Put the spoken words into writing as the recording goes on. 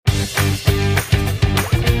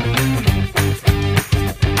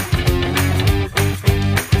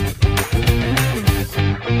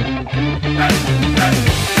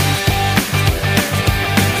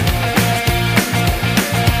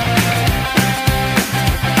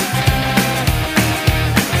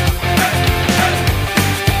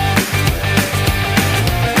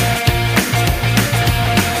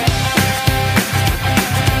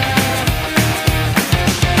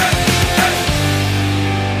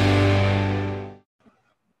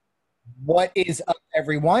What is up,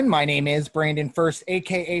 everyone? My name is Brandon First,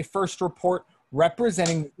 aka First Report,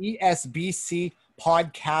 representing the ESBC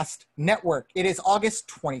Podcast Network. It is August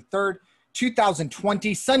 23rd,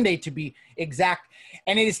 2020, Sunday to be exact,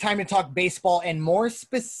 and it is time to talk baseball and more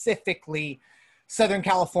specifically Southern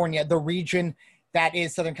California, the region that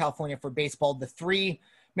is Southern California for baseball. The three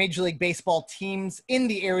Major League Baseball teams in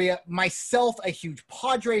the area, myself, a huge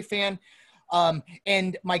Padre fan,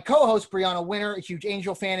 and my co-host, Brianna Winner, a huge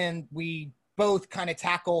Angel fan, and we both kind of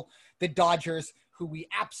tackle the Dodgers, who we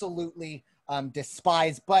absolutely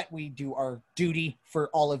despise, but we do our duty for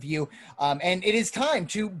all of you. And it is time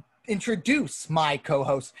to introduce my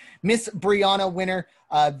co-host, Miss Brianna Winner,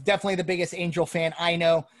 definitely the biggest Angel fan I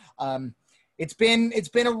know. It's been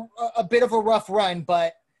a bit of a rough run,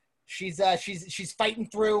 but she's fighting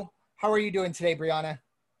through. How are you doing today, Brianna?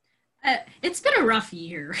 It's been a rough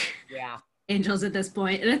year. Yeah. Angels at this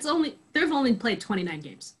point, and they've only played 29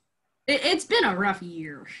 games. It's been a rough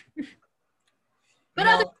year, but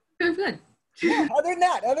other good. Yeah, other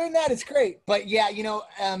than that, it's great. But yeah,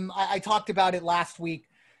 I talked about it last week,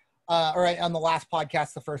 or on the last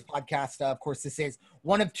podcast, the first podcast. Of course, this is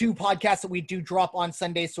one of two podcasts that we do drop on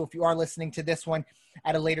Sundays. So if you are listening to this one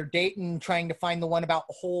at a later date and trying to find the one about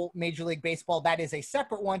whole Major League Baseball, that is a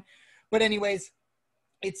separate one. But anyways,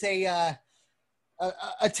 it's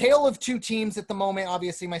a tale of two teams at the moment.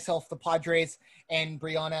 Obviously, myself, the Padres, and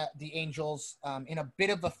Brianna, the Angels, in a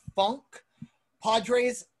bit of a funk.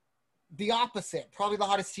 Padres, the opposite, probably the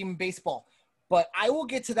hottest team in baseball. But I will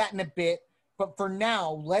get to that in a bit. But for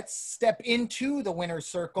now, let's step into the winner's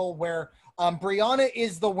circle where Brianna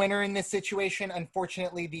is the winner in this situation.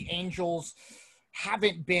 Unfortunately, the Angels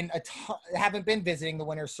haven't been visiting the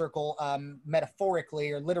winner's circle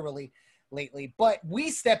metaphorically or literally lately, but we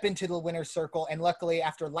step into the winner's circle, and luckily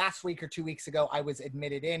after last week or 2 weeks ago I was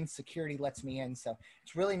admitted in. Security lets me in, so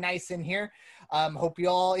it's really nice in here. Hope you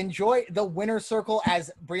all enjoy the winner's circle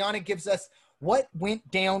as Brianna gives us what went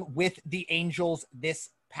down with the Angels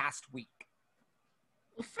this past week.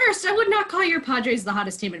 First, I would not call your Padres the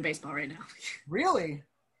hottest team in baseball right now. Really?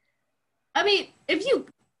 I mean, if you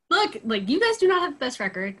look, like, you guys do not have the best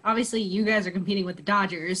record. Obviously you guys are competing with the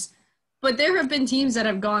Dodgers, but there have been teams that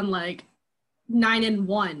have gone like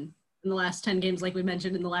 9-1 in the last 10 games, like we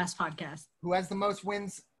mentioned in the last podcast. Who has the most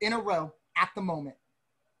wins in a row at the moment?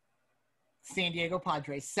 San Diego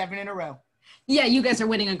Padres, 7 in a row. Yeah, you guys are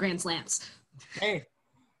winning on grand slams. Hey,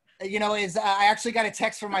 I actually got a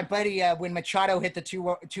text from my buddy when Machado hit the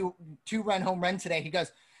two-run home run today. He goes,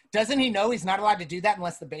 doesn't he know he's not allowed to do that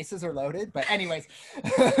unless the bases are loaded? But anyways,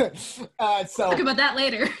 so talk about that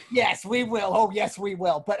later. Yes, we will. Oh, yes, we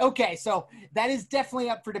will. But okay, so that is definitely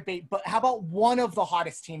up for debate. But how about one of the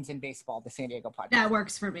hottest teams in baseball, the San Diego Padres? That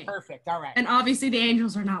works for me. Perfect. All right. And obviously the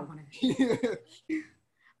Angels are not one of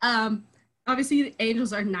them. Obviously the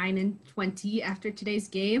Angels are 9-20 after today's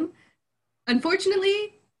game.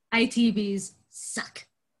 Unfortunately, ITBs suck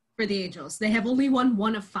for the Angels. They have only won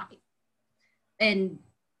 1 of 5. And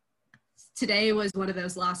today was one of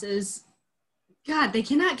those losses. God, they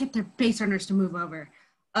cannot get their base runners to move over.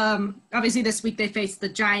 Obviously, this week they faced the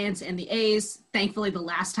Giants and the A's. Thankfully, the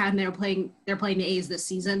last time they're playing the A's this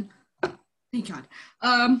season. Thank God.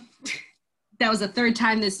 That was the third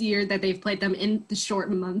time this year that they've played them in the short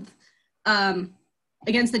month.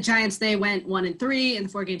 Against the Giants, they went 1-3 in the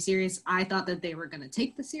 4-game series. I thought that they were going to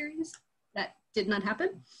take the series. That did not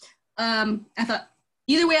happen. I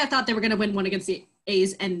thought they were going to win one against the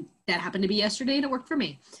A's, and that happened to be yesterday, and it worked for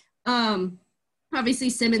me.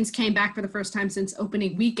 Obviously, Simmons came back for the first time since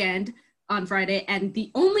opening weekend on Friday, and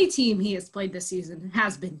the only team he has played this season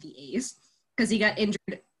has been the A's because he got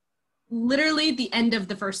injured literally the end of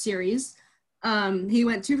the first series. He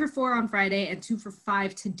went 2 for 4 on Friday and 2 for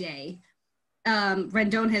 5 today.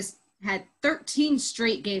 Rendon has had 13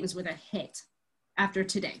 straight games with a hit after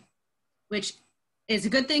today, which is a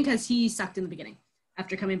good thing because he sucked in the beginning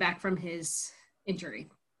after coming back from his injury.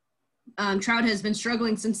 Trout has been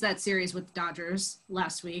struggling since that series with the Dodgers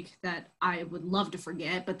last week that I would love to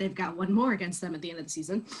forget, but they've got one more against them at the end of the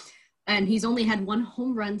season. And he's only had 1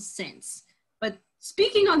 home run since. But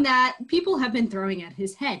speaking on that, people have been throwing at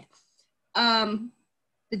his head. The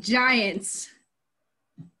Giants,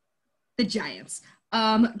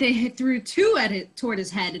 they threw 2 toward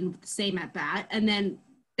his head in the same at bat. And then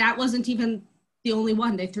that wasn't even the only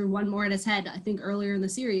one. They threw 1 more at his head, I think earlier in the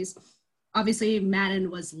series. Obviously, Madden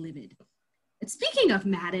was livid. And speaking of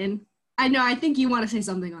Madden, I think you want to say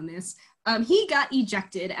something on this. He got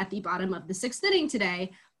ejected at the bottom of the 6th inning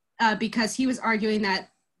today because he was arguing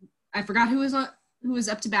that, I forgot who was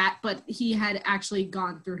up to bat, but he had actually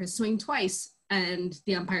gone through his swing twice, and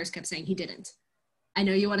the umpires kept saying he didn't. I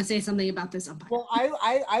know you want to say something about this umpire. Well,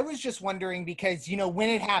 I was just wondering because, you know, when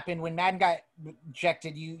it happened, when Madden got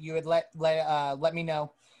ejected, you had let me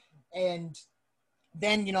know. And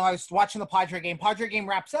then, you know, I was watching the Padre game. Padre game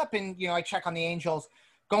wraps up and, you know, I check on the Angels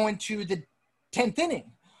going to the 10th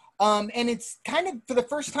inning. And it's kind of, for the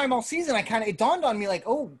first time all season, it dawned on me like,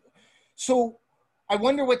 oh, so I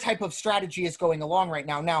wonder what type of strategy is going along right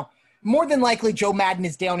now. Now, more than likely, Joe Madden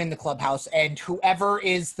is down in the clubhouse, and whoever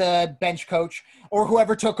is the bench coach or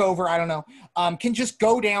whoever took over, I don't know, can just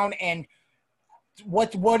go down and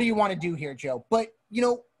what do you want to do here, Joe? But, you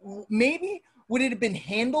know, maybe would it have been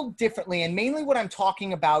handled differently? And mainly what I'm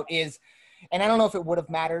talking about is, and I don't know if it would have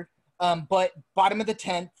mattered, but bottom of the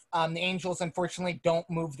 10th, the Angels unfortunately don't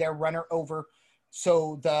move their runner over.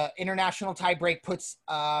 So the international tiebreak puts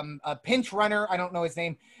a pinch runner, I don't know his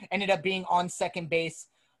name, ended up being on second base.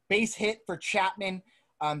 Base hit for Chapman,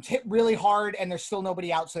 hit really hard, and there's still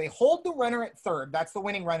nobody out. So they hold the runner at third. That's the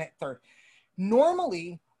winning run at third.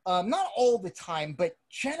 Normally, not all the time, but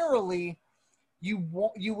generally, you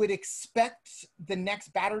would expect the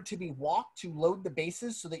next batter to be walked to load the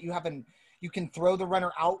bases so that you can throw the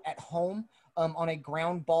runner out at home on a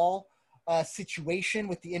ground ball situation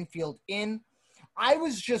with the infield in. I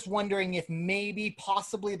was just wondering if maybe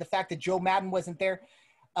possibly the fact that Joe Madden wasn't there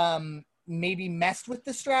maybe messed with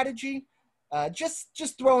the strategy.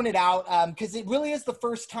 Just throwing it out because it really is the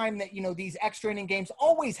first time that, you know, these extra inning games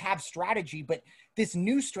always have strategy, but this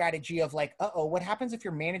new strategy of like, what happens if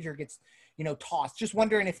your manager gets, you know, tossed? Just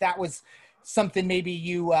wondering if that was something maybe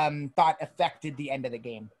you thought affected the end of the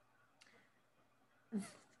game.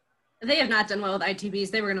 They have not done well with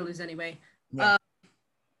ITBs. They were going to lose anyway. Yeah.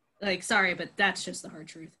 Sorry, but that's just the hard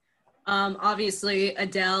truth. Obviously,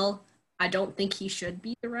 Adele, I don't think he should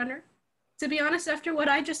be the runner, to be honest, after what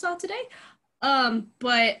I just saw today.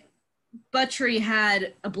 But Buttrey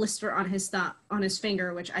had a blister on his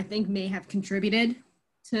finger, which I think may have contributed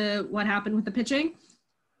to what happened with the pitching.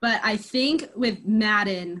 But I think with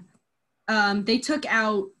Madden, they took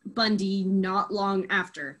out Bundy not long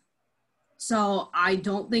after. So I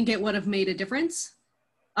don't think it would have made a difference.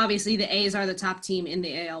 Obviously, the A's are the top team in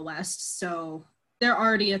the AL West, so they're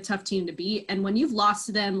already a tough team to beat. And when you've lost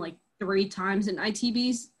to them like 3 times in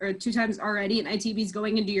ITBs, or 2 times already in ITBs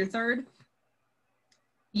going into your third,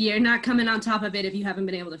 you're not coming on top of it if you haven't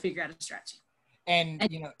been able to figure out a strategy. And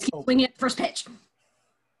you know, swing it first pitch.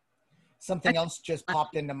 Something else just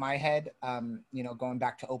popped into my head. You know, going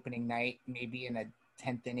back to opening night, maybe in a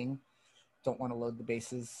 10th inning, don't want to load the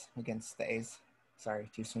bases against the A's. Sorry,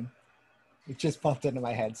 too soon. It just popped into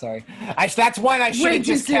my head. Sorry. That's one I should have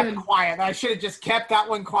just kept quiet. I should have just kept that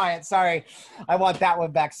one quiet. Sorry. I want that one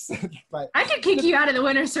back. But I could kick you out of the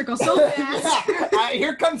winner's circle so fast.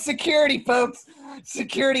 Here comes security, folks.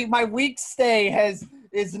 Security. My week stay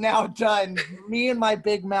is now done. Me and my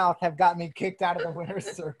big mouth have got me kicked out of the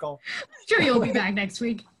winner's circle. I'm sure you'll be back next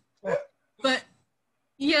week. But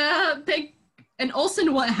yeah, and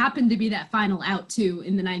Olsen what happened to be that final out too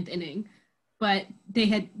in the 9th inning. But they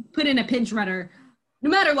had put in a pinch runner.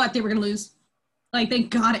 No matter what, they were going to lose. Like,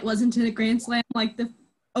 thank God it wasn't to the Grand Slam like the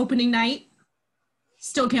opening night.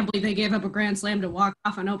 Still can't believe they gave up a Grand Slam to walk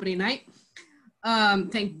off on opening night.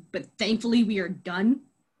 But thankfully we are done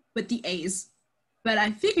with the A's. But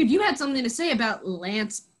I figured you had something to say about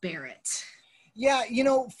Lance Barrett. Yeah, you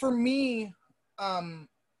know, for me,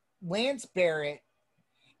 Lance Barrett,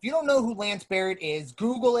 if you don't know who Lance Barrett is,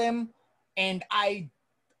 Google him, and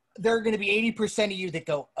there are going to be 80% of you that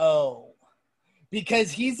go, oh,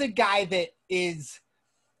 because he's a guy that is,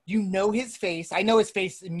 you know, his face. I know his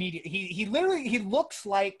face immediately. He looks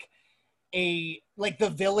like the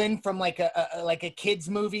villain from like a kid's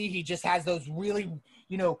movie. He just has those really,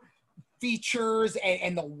 you know, features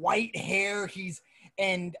and the white hair. He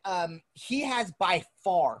has by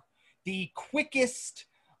far the quickest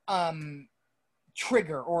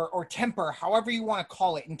trigger or temper, however you want to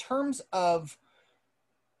call it, in terms of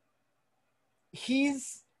he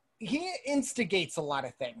instigates a lot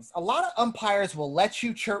of things. A lot of umpires will let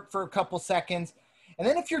you chirp for a couple seconds, and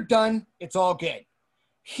then if you're done, it's all good.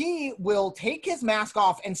 He will take his mask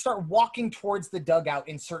off and start walking towards the dugout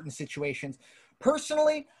in certain situations.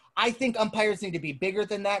 Personally, I think umpires need to be bigger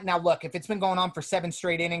than that. Now, look, if it's been going on for 7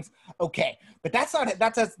 straight innings, okay. But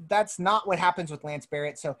that's not what happens with Lance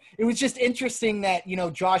Barrett. So it was just interesting that, you know,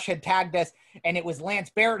 Josh had tagged us, and it was Lance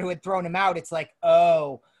Barrett who had thrown him out. It's like,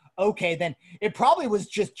 oh, okay, then it probably was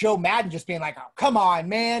just Joe Madden just being like, oh, come on,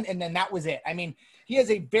 man. And then that was it. I mean, he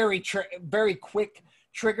has a very quick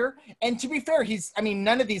trigger. And to be fair,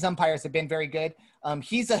 none of these umpires have been very good.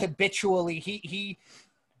 He's a habitually,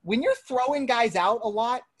 when you're throwing guys out a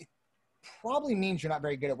lot, it probably means you're not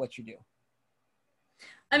very good at what you do.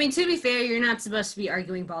 I mean, to be fair, you're not supposed to be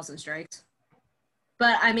arguing balls and strikes.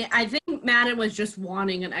 But, I mean, I think Madden was just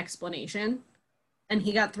wanting an explanation, and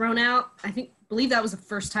he got thrown out. Believe that was the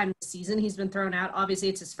first time this season he's been thrown out. Obviously,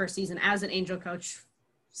 it's his first season as an Angel coach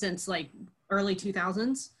since, like, early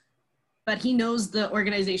 2000s. But he knows the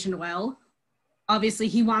organization well. Obviously,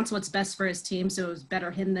 he wants what's best for his team, so it was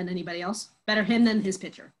better him than anybody else. Better him than his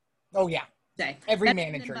pitcher. Oh, yeah. Say. Every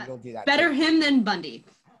better manager will do that. Better too. him than Bundy.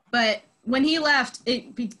 But when he left,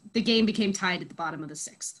 the game became tied at the bottom of the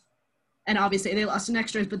sixth. And obviously, they lost in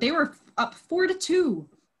extras, but they were up 4-2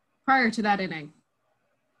 prior to that inning,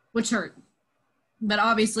 which hurt. But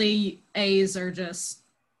obviously, A's are just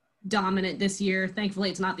dominant this year.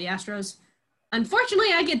 Thankfully, it's not the Astros.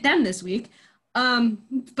 Unfortunately, I get them this week.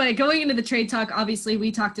 But going into the trade talk, obviously,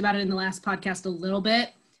 we talked about it in the last podcast a little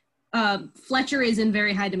bit. Fletcher is in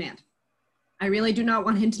very high demand. I really do not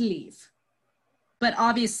want him to leave. But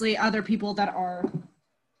obviously, other people that are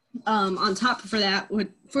on top for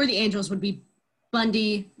the Angels would be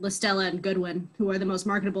Bundy, LaStella, and Goodwin, who are the most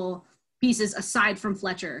marketable pieces aside from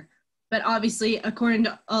Fletcher. But obviously, according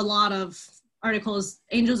to a lot of articles,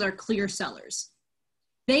 Angels are clear sellers.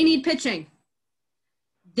 They need pitching.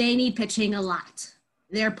 They need pitching a lot.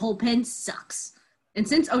 Their bullpen sucks. And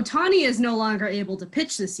since Ohtani is no longer able to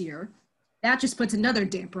pitch this year, that just puts another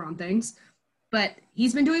damper on things. But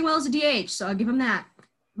he's been doing well as a DH, so I'll give him that.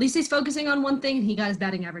 At least he's focusing on one thing, and he got his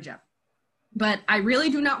batting average up. But I really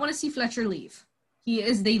do not want to see Fletcher leave. He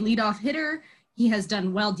is the leadoff hitter. He has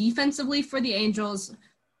done well defensively for the Angels.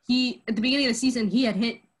 At the beginning of the season, he had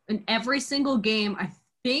hit in every single game, I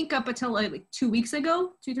think up until like 3 weeks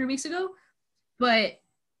ago. But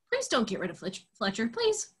please don't get rid of Fletcher,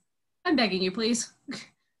 please. I'm begging you, please.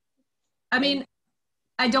 I mean,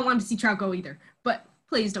 I don't want to see Trout go either, but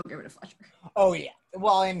please don't get rid of Fletcher. Oh, yeah.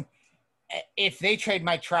 Well, and if they trade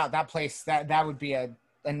Mike Trout, that would be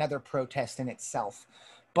another protest in itself.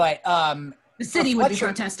 But the city would be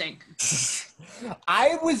protesting.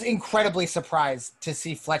 I was incredibly surprised to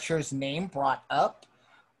see Fletcher's name brought up.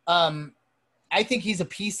 I think he's a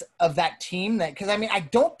piece of that team because I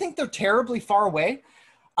don't think they're terribly far away.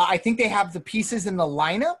 I think they have the pieces in the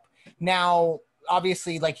lineup. Now,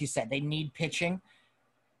 obviously, like you said, they need pitching.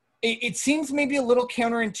 It seems maybe a little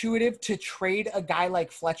counterintuitive to trade a guy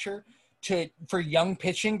like Fletcher for young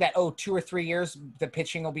pitching that, 2 or 3 years, the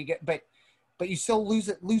pitching will be good. But you still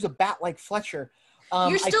lose a bat like Fletcher.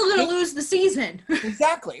 You're still going to lose the season.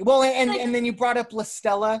 Exactly. Well, and then you brought up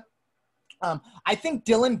LaStella. I think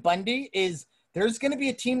Dylan Bundy there's going to be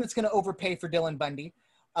a team that's going to overpay for Dylan Bundy.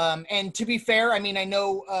 And to be fair, I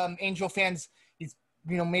know Angel fans, he's,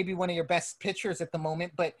 maybe one of your best pitchers at the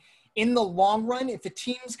moment, but in the long run, if a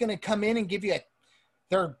team's going to come in and give you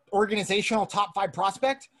their organizational top 5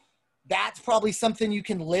 prospect, that's probably something you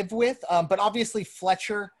can live with. But obviously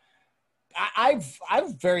Fletcher, I'm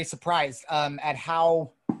very surprised at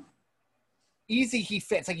how easy he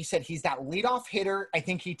fits. Like you said, he's that leadoff hitter. I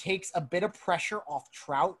think he takes a bit of pressure off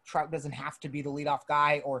Trout. Trout doesn't have to be the leadoff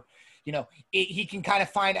guy, or, he can kind of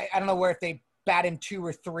find, I don't know where if they bat him 2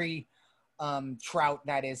 or 3, Trout,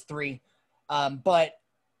 that is 3. But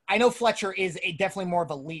I know Fletcher is definitely more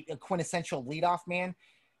of a quintessential leadoff man.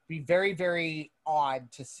 Be very, very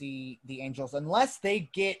odd to see the Angels, unless they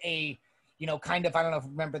get a, kind of, I don't know if you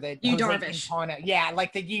remember that. Yu Darvish. Yeah,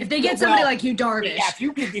 like if they get somebody like Yu Darvish. Yeah,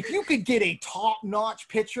 if you could get a top-notch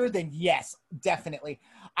pitcher, then yes, definitely.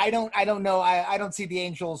 I don't know. I don't see the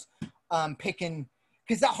Angels picking,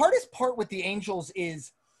 because the hardest part with the Angels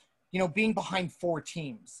is, being behind 4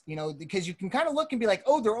 teams, because you can kind of look and be like,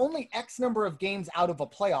 they're only X number of games out of a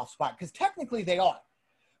playoff spot, because technically they are.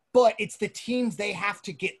 But it's the teams they have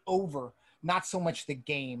to get over, not so much the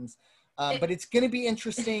games. But it's going to be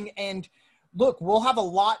interesting. And look, we'll have a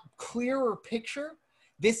lot clearer picture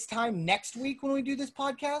this time next week when we do this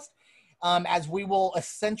podcast, as we will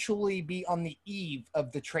essentially be on the eve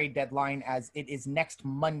of the trade deadline, as it is next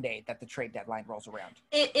Monday that the trade deadline rolls around.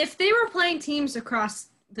 If they were playing teams across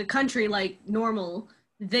the country like normal,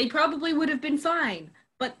 they probably would have been fine.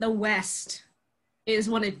 But the West is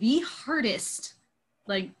one of the hardest,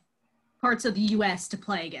 parts of the U.S. to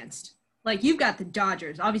play against. You've got the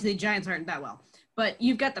Dodgers. Obviously, the Giants aren't that well. But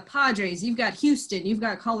you've got the Padres. You've got Houston. You've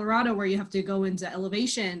got Colorado, where you have to go into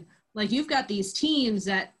elevation. You've got these teams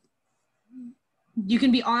that you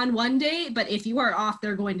can be on one day, but if you are off,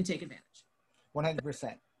 they're going to take advantage.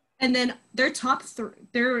 100%. And then their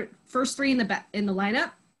their first 3 in the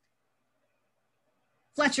lineup: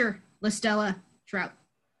 Fletcher, LaStella, Trout.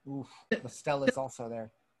 Oof, LaStella's also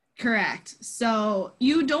there. Correct. So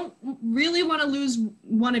you don't really want to lose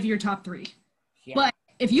one of your top 3. Yeah. But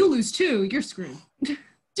if you lose 2, you're screwed.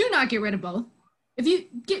 Do not get rid of both.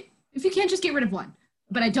 if you can't just get rid of one,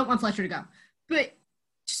 but I don't want Fletcher to go. But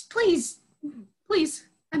just please,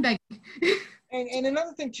 I'm begging. And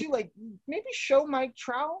another thing too, like maybe show Mike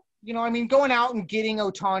Trout. You know, I mean, going out and getting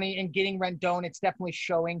Ohtani and getting Rendon, it's definitely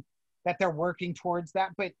showing that they're working towards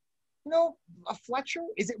that. But you know, a Fletcher,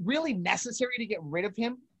 is it really necessary to get rid of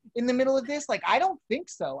him in the middle of this? Like, I don't think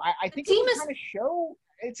so. I think it would kind of show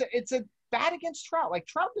it's a bad against Trout. Like,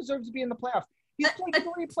 Trout deserves to be in the playoffs. He's played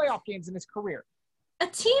 3 playoff games in his career. A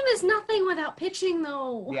team is nothing without pitching,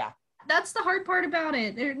 though. Yeah. That's the hard part about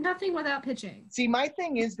it. They're nothing without pitching. See, my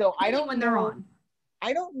thing is, though, I don't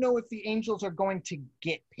know if the Angels are going to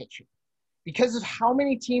get pitching because of how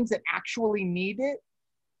many teams that actually need it.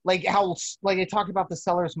 Like I talked about the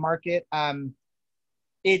seller's market.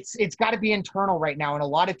 It's got to be internal right now, and a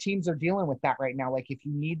lot of teams are dealing with that right now. Like, if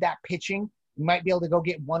you need that pitching, you might be able to go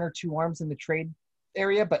get 1 or 2 arms in the trade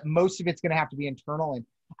area, but most of it's going to have to be internal. And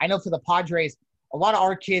I know for the Padres, a lot of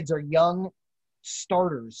our kids are young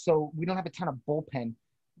starters, so we don't have a ton of bullpen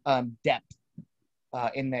depth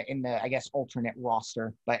in the I guess alternate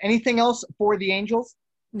roster. But anything else for the Angels?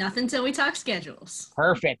 Nothing till we talk schedules.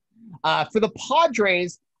 Perfect. For the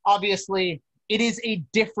Padres, obviously, it is a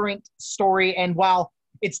different story. And while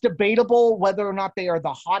it's debatable whether or not they are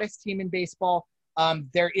the hottest team in baseball,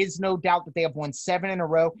 there is no doubt that they have won 7 in a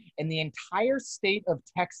row. And the entire state of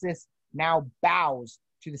Texas now bows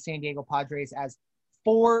to the San Diego Padres as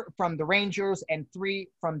 4 from the Rangers and 3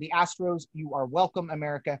 from the Astros. You are welcome,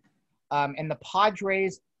 America. And the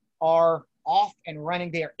Padres are off and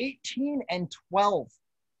running. They are 18-12.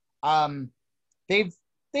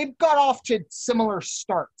 They've got off to similar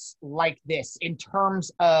starts like this in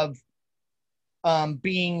terms of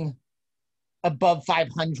being above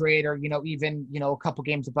 500 or, even, a couple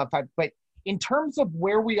games above 5. But in terms of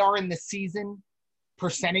where we are in the season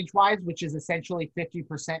percentage-wise, which is essentially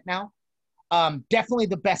 50% now, definitely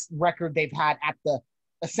the best record they've had at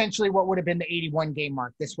essentially what would have been the 81-game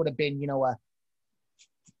mark. This would have been,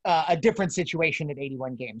 a different situation at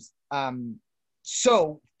 81 games.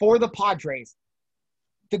 So for the Padres,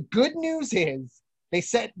 the good news is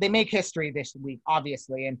they make history this week,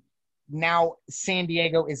 obviously, and now San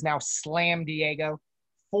Diego is now Slam Diego.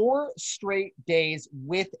 4 straight days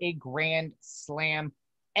with a grand slam.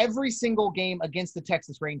 Every single game against the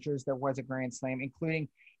Texas Rangers, there was a grand slam, including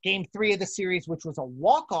Game 3 of the series, which was a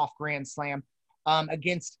walk-off grand slam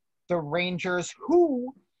against the Rangers,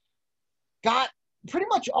 who got pretty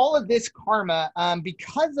much all of this karma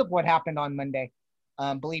because of what happened on Monday.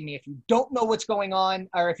 Believe me, if you don't know what's going on,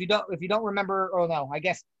 or if you don't remember, or no, I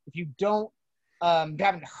guess if you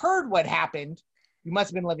haven't heard what happened, you must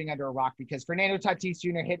have been living under a rock, because Fernando Tatis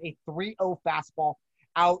Jr. hit a 3-0 fastball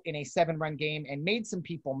out in a 7-run game and made some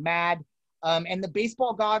people mad. And the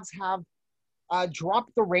baseball gods have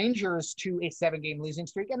dropped the Rangers to a 7-game losing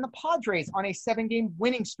streak and the Padres on a 7-game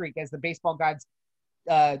winning streak, as the baseball gods,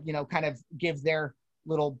 kind of give their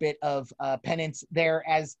little bit of penance there,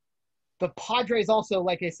 as the Padres also,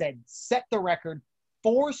 like I said, set the record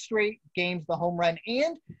 4 straight games, the home run.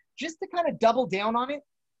 And just to kind of double down on it,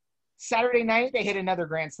 Saturday night, they hit another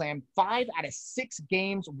grand slam, 5 out of 6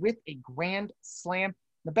 games with a grand slam.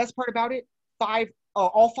 The best part about it,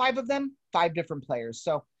 all 5 of them, 5 different players.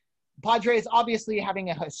 So Padres obviously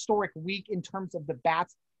having a historic week in terms of the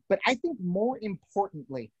bats, but I think more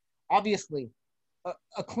importantly, obviously,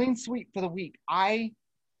 a clean sweep for the week. I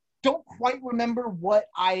don't quite remember what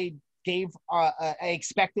I I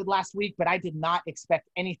expected last week, but I did not expect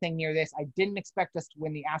anything near this. I didn't expect us to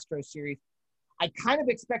win the Astros series. I kind of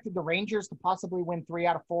expected the Rangers to possibly win 3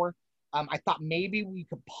 out of 4. I thought maybe we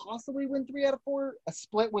could possibly win 3 out of 4. A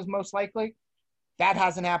split was most likely. That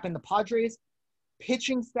hasn't happened. The Padres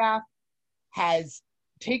pitching staff has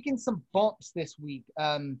taken some bumps this week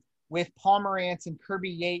with Pomerantz and Kirby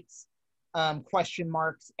Yates question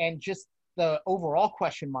marks, and just the overall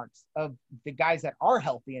question marks of the guys that are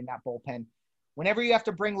healthy in that bullpen. Whenever you have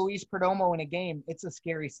to bring Luis Perdomo in a game, it's a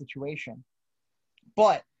scary situation.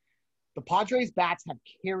 But the Padres bats have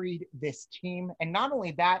carried this team. And not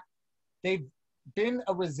only that, they've been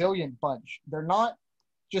a resilient bunch. They're not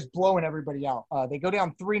just blowing everybody out. They go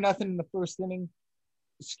down 3-0 in the first inning,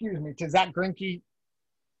 to Zach Greinke.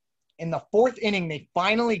 In the 4th inning, they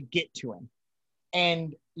finally get to him.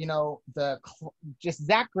 And, just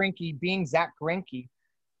Zach Greinke being Zach Greinke,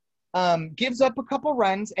 gives up a couple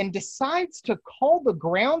runs and decides to call the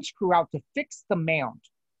grounds crew out to fix the mound.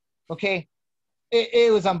 Okay?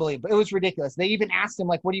 It was unbelievable. It was ridiculous. They even asked him,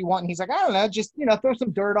 what do you want? And he's like, I don't know, just, throw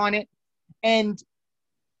some dirt on it. And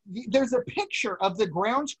there's a picture of the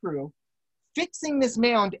grounds crew fixing this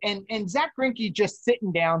mound, and Zach Greinke just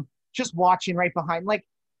sitting down, just watching right behind.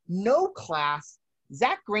 No class,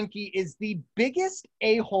 Zach Greinke is the biggest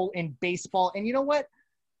a-hole in baseball. And you know what?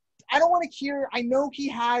 I don't want to hear, I know he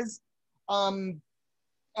has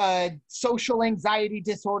social anxiety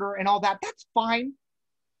disorder and all that. That's fine.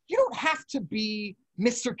 You don't have to be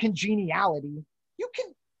Mr. Congeniality. You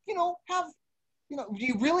can,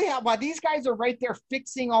 you really have, while these guys are right there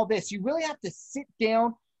fixing all this, you really have to sit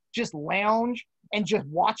down, just lounge and just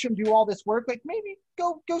watch them do all this work. Like maybe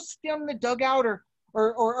go stand in the dugout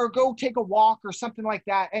or go take a walk or something like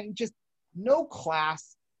that. And just no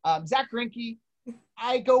class. Zach Greinke,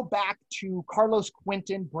 I go back to Carlos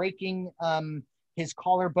Quentin breaking his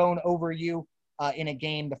collarbone over you in a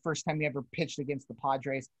game, the first time he ever pitched against the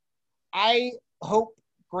Padres. I hope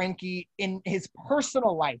Greinke in his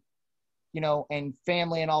personal life, and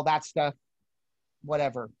family and all that stuff,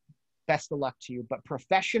 whatever, best of luck to you. But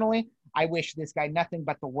professionally, I wish this guy nothing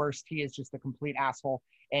but the worst. He is just a complete asshole,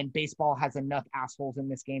 and baseball has enough assholes in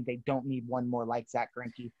this game. They don't need one more like Zach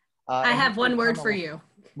Greinke. I have one word for you.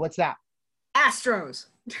 What's that? Astros.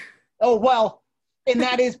 Oh, well, and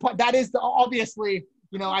that is obviously,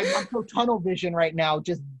 I'm so tunnel vision right now,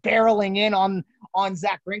 just barreling in on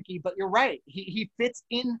Zach Greinke, but you're right. He fits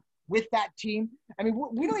in with that team. I mean,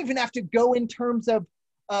 we don't even have to go in terms of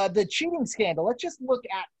the cheating scandal. Let's just look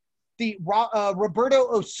at the Roberto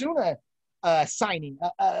Osuna signing,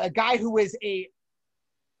 a guy who is a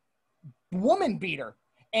woman beater,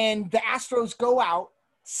 and the Astros go out,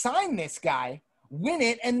 sign this guy, win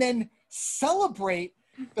it, and then celebrate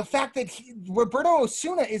the fact that Roberto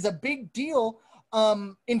Osuna is a big deal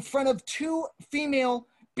in front of two female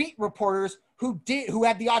beat reporters who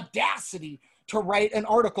had the audacity to write an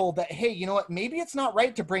article that, hey, you know what, maybe it's not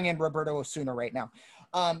right to bring in Roberto Osuna right now.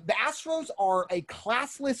 The Astros are a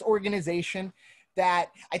classless organization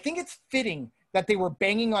that I think it's fitting that they were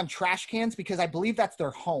banging on trash cans because I believe that's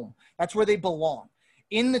their home. That's where they belong.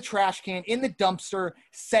 In the trash can, in the dumpster,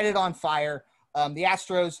 set it on fire. The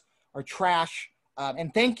Astros are trash.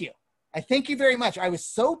 And thank you. I thank you very much. I was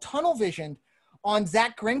so tunnel visioned on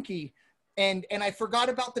Zach Greinke, and I forgot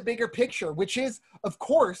about the bigger picture, which is, of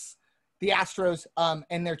course, the Astros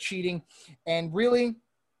and their cheating, and really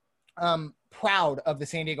proud of the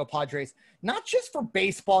San Diego Padres, not just for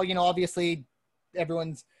baseball. Obviously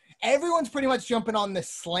everyone's pretty much jumping on the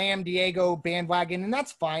Slam Diego bandwagon, and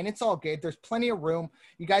that's fine. It's all good. There's plenty of room.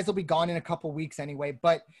 You guys will be gone in a couple weeks anyway,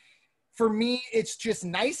 but for me, it's just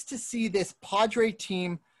nice to see this Padre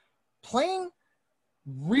team playing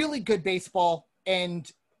really good baseball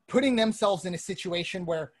and putting themselves in a situation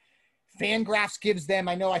where Fangraphs gives them,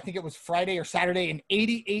 I think it was Friday or Saturday, an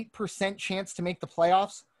 88% chance to make the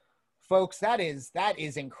playoffs. Folks, that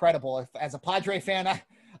is incredible. As a Padre fan,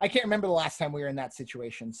 I can't remember the last time we were in that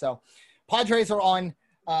situation. So Padres are on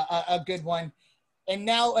a good one. And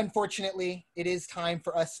now, unfortunately, it is time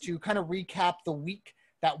for us to kind of recap the week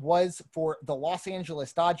that was for the Los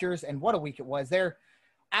Angeles Dodgers, and what a week it was. They're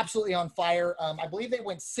absolutely on fire. I believe they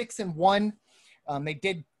went 6-1. They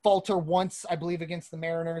did falter once, I believe, against the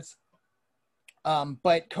Mariners.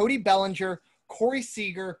 But Cody Bellinger, Corey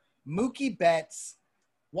Seager, Mookie Betts,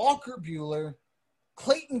 Walker Buehler,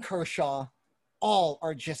 Clayton Kershaw, all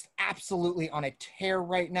are just absolutely on a tear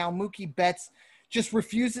right now. Mookie Betts just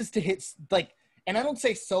refuses to hit, and I don't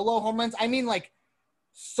say solo home runs, I mean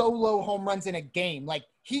solo home runs in a game.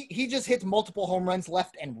 He just hits multiple home runs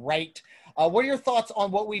left and right. What are your thoughts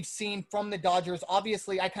on what we've seen from the Dodgers?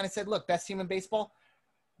 Obviously, I kind of said, look, best team in baseball.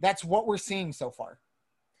 That's what we're seeing so far.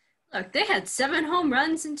 Look, they had 7 home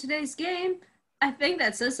runs in today's game. I think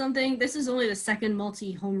that says something. This is only the second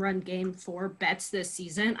multi-home run game for Betts this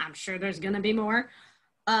season. I'm sure there's going to be more.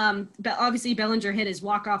 But obviously, Bellinger hit his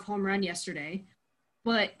walk-off home run yesterday.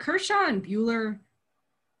 But Kershaw and Buehler,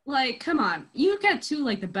 come on. You got two,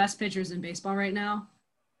 the best pitchers in baseball right now.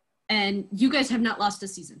 And you guys have not lost a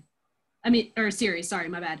season. Series. Sorry,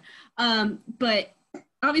 my bad. But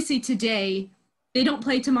obviously today, they don't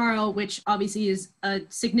play tomorrow, which obviously is a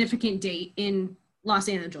significant date in Los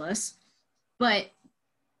Angeles. But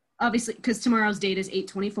obviously, because tomorrow's date is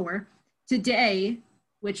 8/24, today,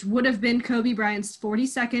 which would have been Kobe Bryant's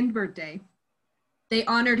 42nd birthday, they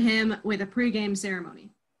honored him with a pregame ceremony.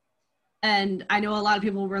 And I know a lot of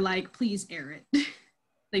people were like, please air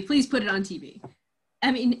it. Please put it on TV.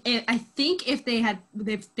 I think if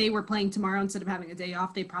they were playing tomorrow instead of having a day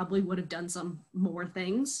off, they probably would have done some more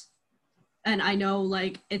things. And I know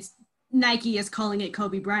it's Nike is calling it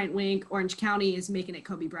Kobe Bryant Week. Orange County is making it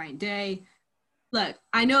Kobe Bryant Day. Look,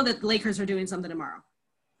 I know that the Lakers are doing something tomorrow.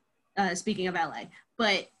 Speaking of LA,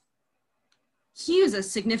 but he was a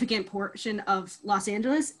significant portion of Los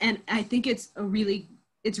Angeles. And I think it's really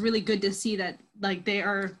good to see that they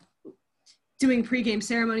are doing pregame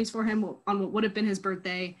ceremonies for him on what would have been his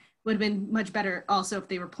birthday. Would have been much better also if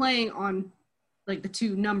they were playing on like the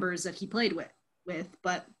 2 numbers that he played with.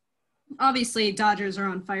 But obviously Dodgers are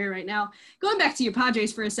on fire right now. Going back to your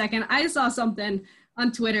Padres for a second, I saw something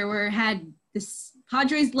on Twitter where it had this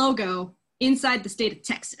Padres logo inside the state of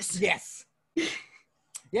Texas. Yes.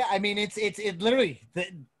 Yeah, I mean it's literally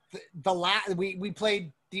we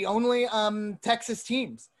played the only Texas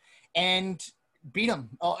teams and beat them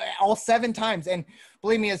all 7 times. And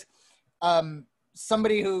believe me, as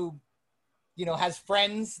somebody who has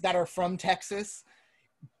friends that are from Texas,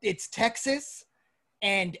 it's Texas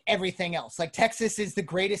and everything else. Like Texas is the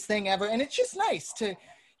greatest thing ever, and it's just nice to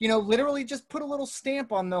literally just put a little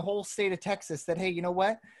stamp on the whole state of Texas that, hey, you know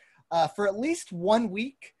what, for at least 1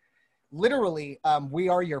 week, literally, we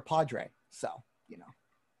are your Padre. So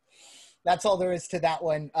that's all there is to that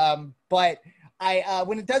one. But I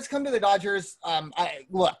when it does come to the Dodgers,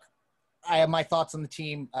 I have my thoughts on the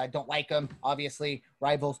team. I don't like them, obviously,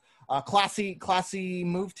 rivals. Classy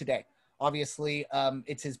move today. Obviously,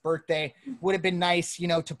 it's his birthday. Would have been nice,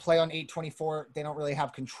 to play on 8/24. They don't really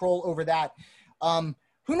have control over that.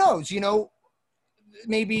 Who knows?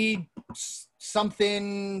 Maybe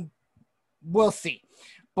something. We'll see.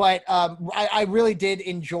 But I really did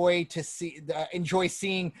enjoy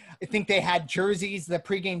seeing. I think they had jerseys, the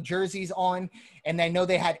pregame jerseys on, and I know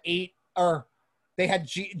they had they had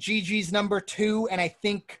Gigi's number 2, and I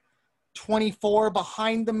think 24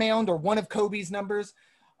 behind the mound, or one of Kobe's numbers,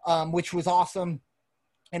 which was awesome.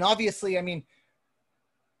 And obviously, I mean,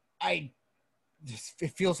 it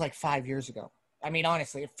feels like 5 years ago. I mean,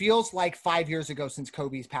 honestly, it feels like 5 years ago since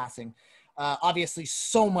Kobe's passing. Obviously,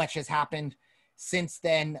 so much has happened since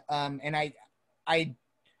then. And I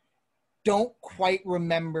don't quite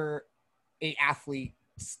remember an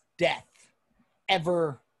athlete's death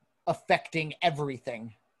ever affecting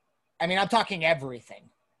everything. I mean, I'm talking everything,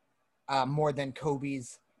 more than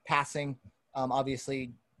Kobe's passing.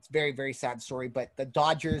 Obviously, it's a very, very sad story, but the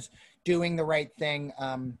Dodgers doing the right thing,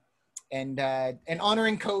 and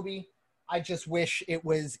honoring Kobe. I just wish it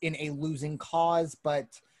was in a losing cause,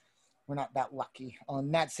 but we're not that lucky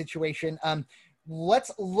on that situation.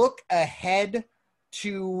 Let's look ahead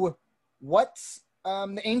to what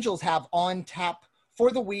the Angels have on tap for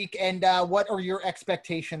the week, and what are your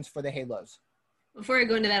expectations for the Halos? Before I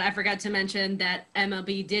go into that, I forgot to mention that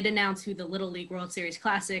MLB did announce who the Little League World Series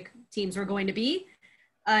Classic teams were going to be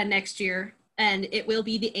next year, and it will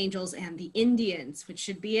be the Angels and the Indians, which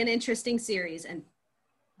should be an interesting series, and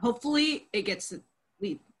hopefully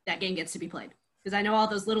that game gets to be played, because I know all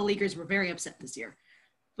those Little Leaguers were very upset this year.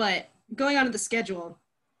 But going on to the schedule,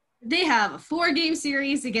 they have a 4-game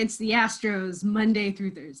series against the Astros Monday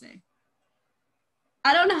through Thursday.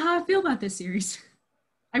 I don't know how I feel about this series.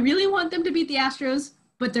 I really want them to beat the Astros,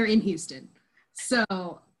 but they're in Houston.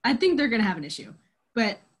 So I think they're going to have an issue.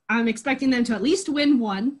 But I'm expecting them to at least win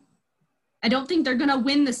 1. I don't think they're going to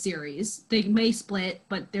win the series. They may split,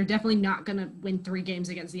 but they're definitely not going to win 3 games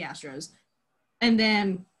against the Astros. And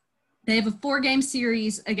then they have a 4-game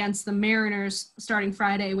series against the Mariners starting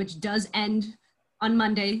Friday, which does end on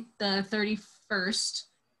Monday, the 31st.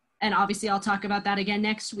 And obviously I'll talk about that again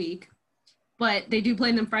next week. But they do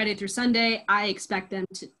play them Friday through Sunday. I expect them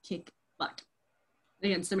to kick butt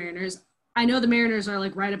against the Mariners. I know the Mariners are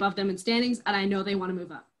like right above them in standings, and I know they want to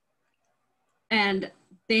move up. And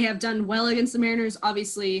they have done well against the Mariners.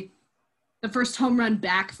 Obviously, the first home run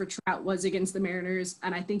back for Trout was against the Mariners,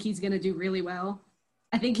 and I think he's going to do really well.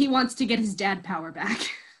 I think he wants to get his dad power back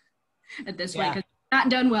at this point, because he's not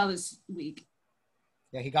done well this week.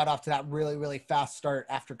 Yeah, he got off to that really, really fast start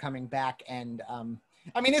after coming back, and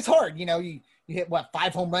I mean, it's hard, you hit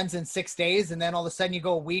 5 home runs in 6 days, and then all of a sudden you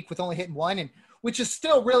go a week with only hitting 1, and which is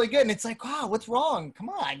still really good. And it's like, wow, what's wrong? Come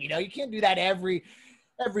on, you can't do that every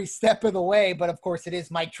step of the way. But of course, it is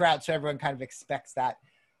Mike Trout, so everyone kind of expects that.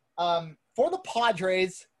 For the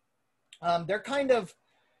Padres, they're kind of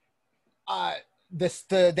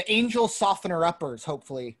the Angels softener uppers.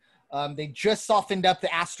 Hopefully, they just softened up the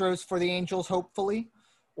Astros for the Angels. Hopefully.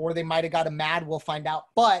 Or they might have got him mad. We'll find out.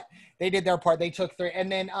 But they did their part. They took 3. And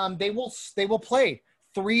then they will play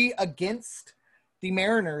 3 against the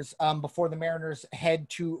Mariners before the Mariners head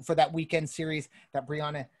for that weekend series that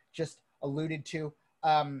Brianna just alluded to.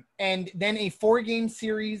 And then a 4-game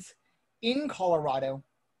series in Colorado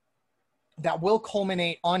that will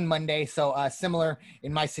culminate on Monday. So similar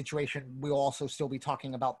in my situation, we'll also still be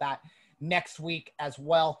talking about that next week as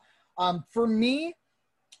well. For me,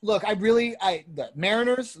 look, the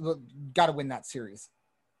Mariners got to win that series.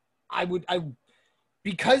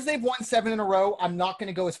 Because they've won 7 in a row, I'm not going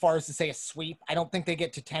to go as far as to say a sweep. I don't think they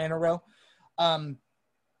get to 10 in a row.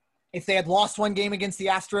 If they had lost one game against the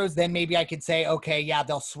Astros, then maybe I could say, okay, yeah,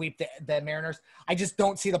 they'll sweep the Mariners. I just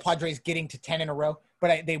don't see the Padres getting to 10 in a row,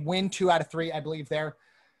 but they win 2 out of 3, I believe there.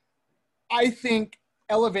 I think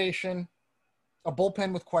elevation, a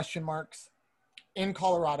bullpen with question marks in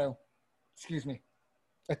Colorado,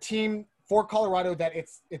 a team for Colorado that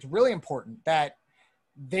it's really important that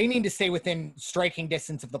they need to stay within striking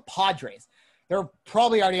distance of the Padres. They're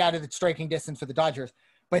probably already out of the striking distance for the Dodgers,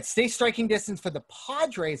 but stay striking distance for the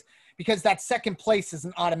Padres because that second place is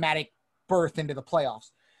an automatic berth into the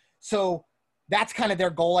playoffs. So that's kind of their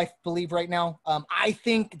goal, I believe, right now. I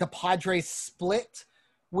think the Padres split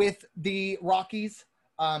with the Rockies.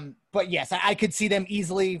 But yes, I could see them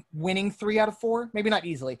easily winning 3 out of 4. Maybe not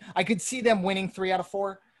easily. I could see them winning 3 out of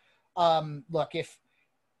 4. Look, if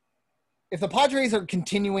the Padres are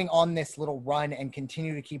continuing on this little run and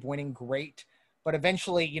continue to keep winning, great. But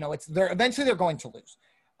eventually, eventually they're going to lose.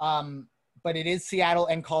 But it is Seattle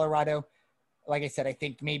and Colorado. Like I said, I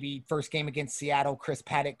think maybe first game against Seattle, Chris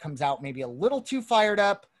Paddock comes out maybe a little too fired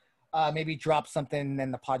up, maybe drops something, and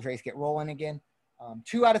then the Padres get rolling again.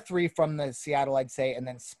 2 out of 3 from the Seattle, I'd say, and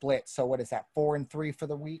then split. So what is that, 4-3 for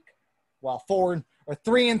the week? Well,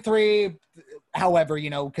 3-3, however,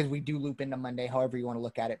 because we do loop into Monday, however you want to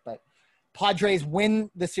look at it. But Padres win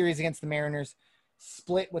the series against the Mariners,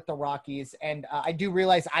 split with the Rockies. And I do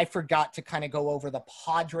realize I forgot to kind of go over the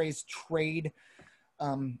Padres trade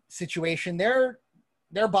situation. They're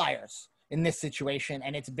buyers in this situation,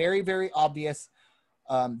 and it's very, very obvious.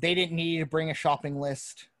 They didn't need to bring a shopping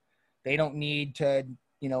list. They don't need to,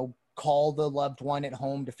 call the loved one at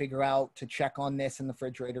home to figure out, to check on this in the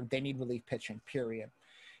refrigerator. They need relief pitching, period.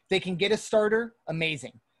 If they can get a starter,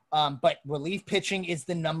 amazing. But relief pitching is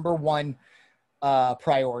the number one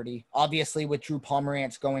priority. Obviously, with Drew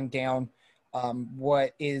Pomerantz going down,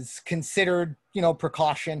 what is considered,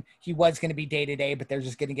 precaution. He was going to be day-to-day, but they're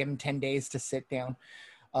just going to give him 10 days to sit down.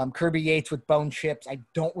 Kirby Yates with bone chips. I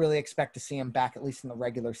don't really expect to see him back, at least in the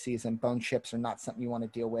regular season. Bone chips are not something you want to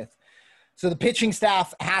deal with. So the pitching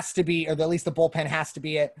staff has to be, or at least the bullpen has to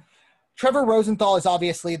be it. Trevor Rosenthal is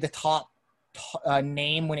obviously the top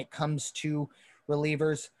name when it comes to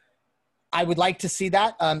relievers. I would like to see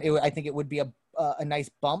that. I think it would be a nice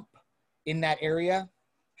bump in that area.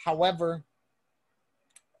 However,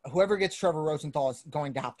 whoever gets Trevor Rosenthal is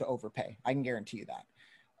going to have to overpay. I can guarantee you that.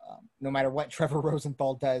 No matter what Trevor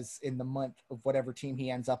Rosenthal does in the month of whatever team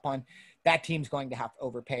he ends up on, that team's going to have to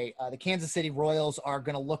overpay. The Kansas City Royals are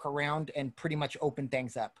going to look around and pretty much open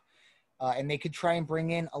things up. And they could try and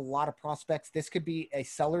bring in a lot of prospects. This could be a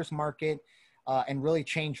seller's market and really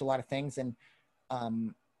change a lot of things. And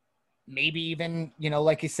maybe even,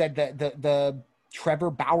 like you said, the Trevor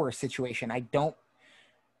Bauer situation. I don't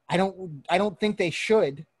think they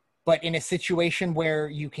should, but in a situation where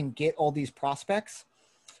you can get all these prospects,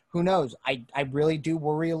 who knows? I really do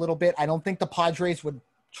worry a little bit. I don't think the Padres would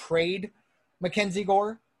trade Mackenzie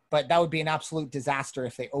Gore, but that would be an absolute disaster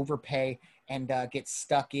if they overpay and get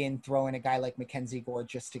stuck in throwing a guy like Mackenzie Gore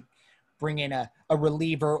just to bring in a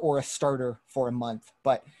reliever or a starter for a month.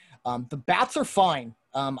 But the bats are fine.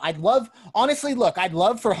 I'd love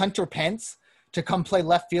for Hunter Pence to come play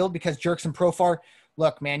left field because Jurickson Profar,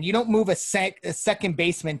 look, man, you don't move a second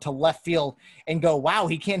baseman to left field and go, wow,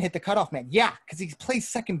 he can't hit the cutoff man. Yeah, because he plays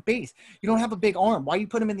second base. You don't have a big arm. Why you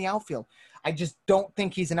put him in the outfield? I just don't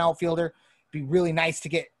think he's an outfielder. It'd be really nice to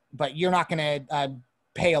get, but you're not going to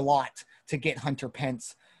pay a lot to get Hunter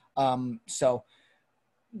Pence. So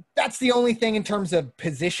that's the only thing in terms of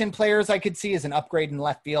position players I could see as an upgrade in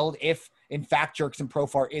left field if, in fact, Jurickson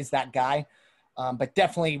Profar is that guy. But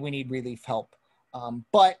definitely we need relief help.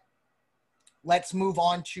 But let's move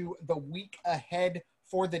on to the week ahead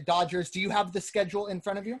for the Dodgers. Do you have the schedule in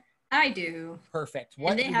front of you? I do. Perfect.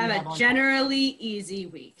 And they have a generally easy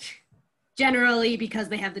week. Generally, because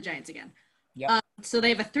they have the Giants again. Yep. So they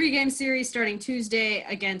have a 3-game series starting Tuesday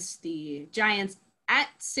against the Giants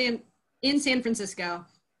in San Francisco.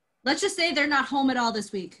 Let's just say they're not home at all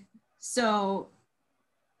this week. So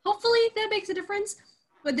hopefully that makes a difference.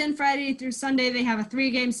 But then Friday through Sunday, they have a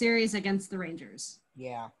 3-game series against the Rangers.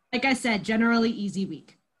 Yeah. Like I said, generally easy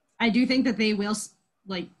week. I do think that they will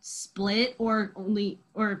split or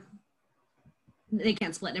they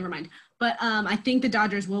can't split, never mind. But I think the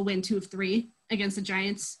Dodgers will win 2 of 3 against the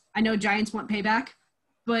Giants. I know Giants want payback,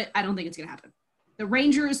 but I don't think it's going to happen. The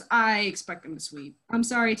Rangers, I expect them to sweep. I'm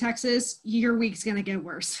sorry, Texas, your week's going to get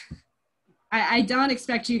worse. I don't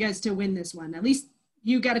expect you guys to win this one. At least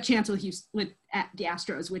you got a chance with the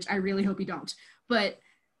Astros, which I really hope you don't. But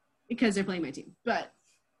because they're playing my team. But,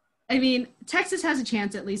 I mean, Texas has a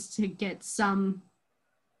chance at least to get some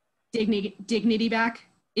dignity back,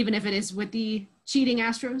 even if it is with the cheating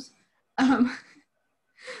Astros. Um,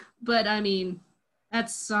 but I mean,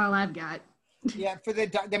 that's all I've got. Yeah,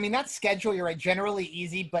 that schedule, you're right, generally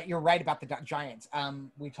easy, but you're right about the Giants.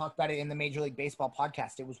 We talked about it in the Major League Baseball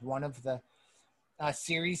podcast. It was one of the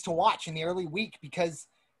series to watch in the early week because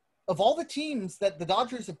of all the teams that the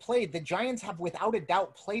Dodgers have played, the Giants have without a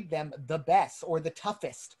doubt played them the best or the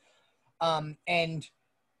toughest. And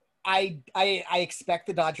I expect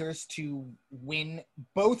the Dodgers to win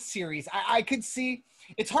both series. I could see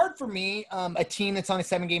it's hard for me, a team that's on a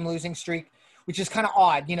 7-game losing streak, which is kind of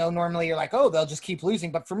odd. Normally you're like, oh, they'll just keep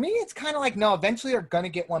losing. But for me, it's kind of like, no, eventually they're going to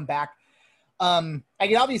get one back. I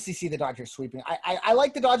can obviously see the Dodgers sweeping. I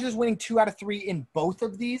like the Dodgers winning 2 out of 3 in both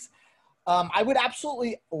of these. I would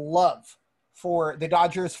absolutely love for the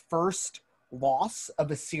Dodgers' first loss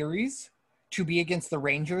of a series to be against the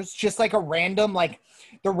Rangers, just like a random, like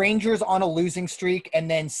the Rangers on a losing streak,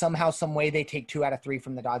 and then somehow, some way they take 2 out of 3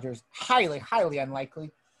 from the Dodgers. Highly, highly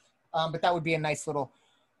unlikely. But that would be a nice little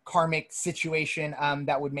karmic situation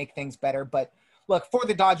that would make things better. But look, for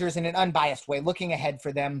the Dodgers in an unbiased way, looking ahead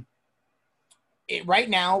for them, right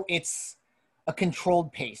now it's a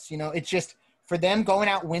controlled pace. It's just for them going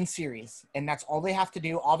out, win series, and that's all they have to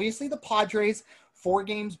do. Obviously, the Padres, 4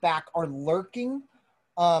 games back, are lurking,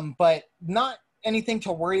 but not anything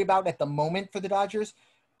to worry about at the moment for the Dodgers.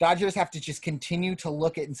 Dodgers have to just continue to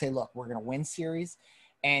look at and say, look, we're going to win series,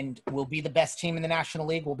 and we'll be the best team in the National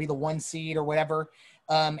League. We'll be the 1 seed or whatever.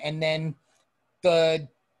 And then the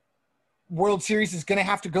World Series is going to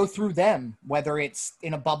have to go through them, whether it's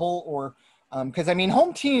in a bubble or because,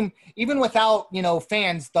 home team, even without,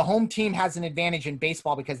 fans, the home team has an advantage in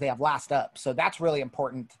baseball because they have last up. So that's really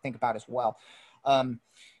important to think about as well.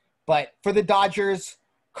 But for the Dodgers,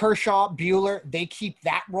 Kershaw, Buehler, they keep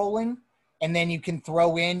that rolling. And then you can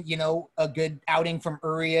throw in, a good outing from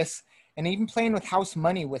Urias, and even playing with house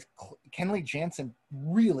money with Kenley Jansen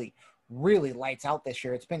really, really lights out this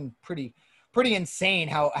year. It's been pretty insane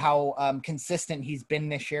how consistent he's been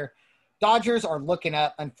this year. Dodgers are looking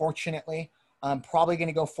up, unfortunately. Probably going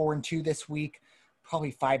to go 4-2 this week,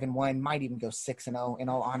 probably 5-1, might even go 6-0. In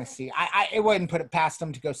all honesty, I wouldn't put it past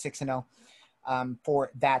them to go 6-0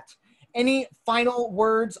 for that. Any final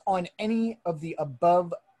words on any of the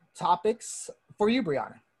above topics for you,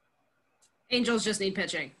 Brianna? Angels just need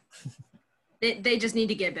pitching. They just need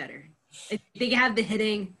to get better. They have the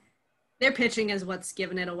hitting. Their pitching is what's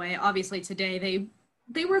given it away. Obviously, today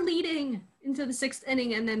they were leading into the 6th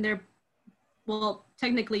inning, and then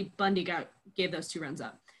technically Bundy gave those 2 runs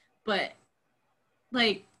up. But,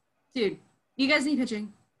 dude, you guys need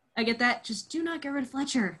pitching. I get that. Just do not get rid of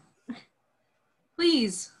Fletcher.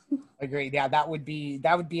 Please. Agreed. Yeah, that would be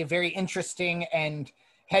a very interesting and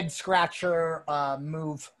head scratcher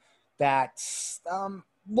move. That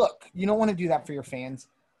look, you don't want to do that for your fans.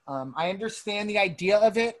 I understand the idea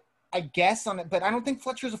of it, I guess, but I don't think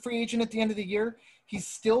Fletcher's a free agent at the end of the year. He's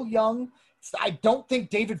still young. I don't think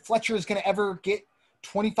David Fletcher is going to ever get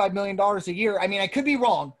 $25 million a year. I could be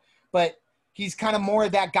wrong, but he's kind of more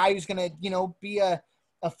of that guy who's going to, be a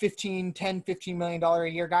 $15 million a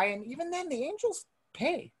year guy. And even then the Angels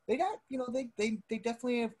pay. They got, they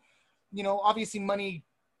definitely have, obviously money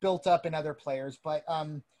built up in other players. But,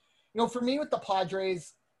 for me with the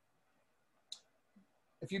Padres,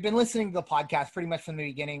 if you've been listening to the podcast pretty much from the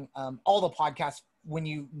beginning, all the podcasts,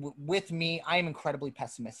 with me, I am incredibly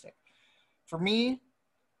pessimistic. For me,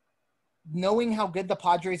 knowing how good the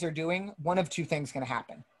Padres are doing, one of 2 things going to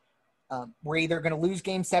happen. We're either going to lose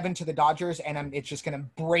Game 7 to the Dodgers, and it's just going to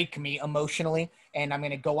break me emotionally, and I'm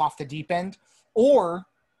going to go off the deep end. Or,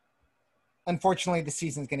 unfortunately, the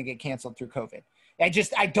season's going to get canceled through COVID.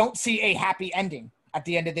 I don't see a happy ending at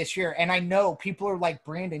the end of this year. And I know people are like,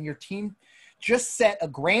 Brandon, your team just set a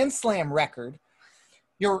Grand Slam record.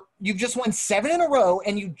 You've just won 7 in a row,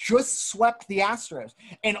 and you just swept the Astros.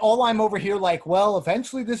 And all I'm over here like, well,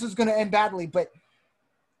 eventually this is going to end badly. But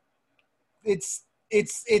it's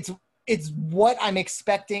what I'm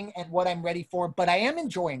expecting and what I'm ready for. But I am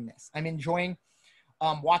enjoying this. I'm enjoying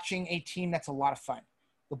watching a team that's a lot of fun.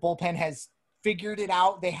 The bullpen has figured it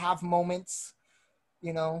out. They have moments,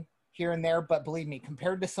 here and there. But believe me,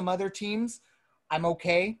 compared to some other teams, I'm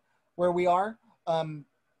okay where we are.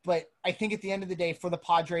 But I think at the end of the day for the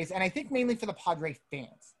Padres, and I think mainly for the Padre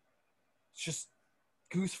fans, it's just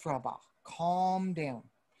Goose Fraba, calm down.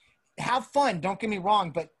 Have fun, don't get me wrong,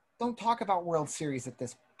 but don't talk about World Series at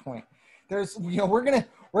this point. There's, we're gonna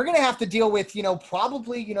have to deal with,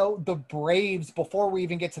 probably, the Braves before we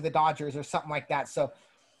even get to the Dodgers or something like that. So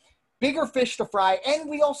bigger fish to fry, and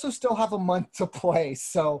we also still have a month to play.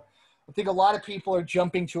 So I think a lot of people are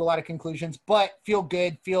jumping to a lot of conclusions, but feel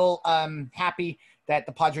good, feel happy that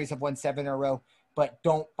the Padres have won 7 in a row. but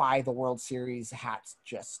don't buy the World Series hats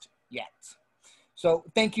just yet. So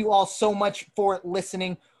thank you all so much for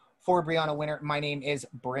listening. For Brianna Winter, my name is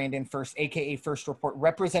Brandon First, aka First Report,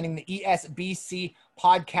 representing the ESBC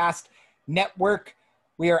Podcast Network.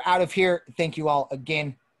 We are out of here. Thank you all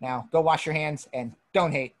again. Now go wash your hands and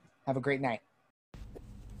don't hate. Have a great night.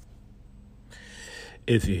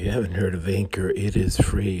 If you haven't heard of Anchor, it is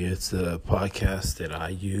free. It's a podcast that I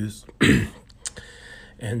use,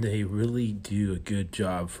 and they really do a good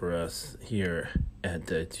job for us here at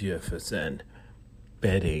the GFSN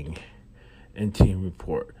Betting and Team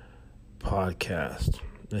Report podcast.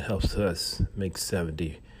 It helps us make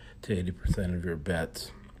 70 to 80% of your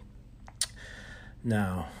bets.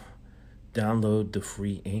 Now, download the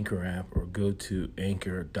free Anchor app or go to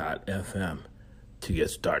anchor.fm to get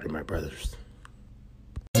started, my brothers.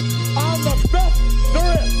 I'm the best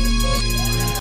there is.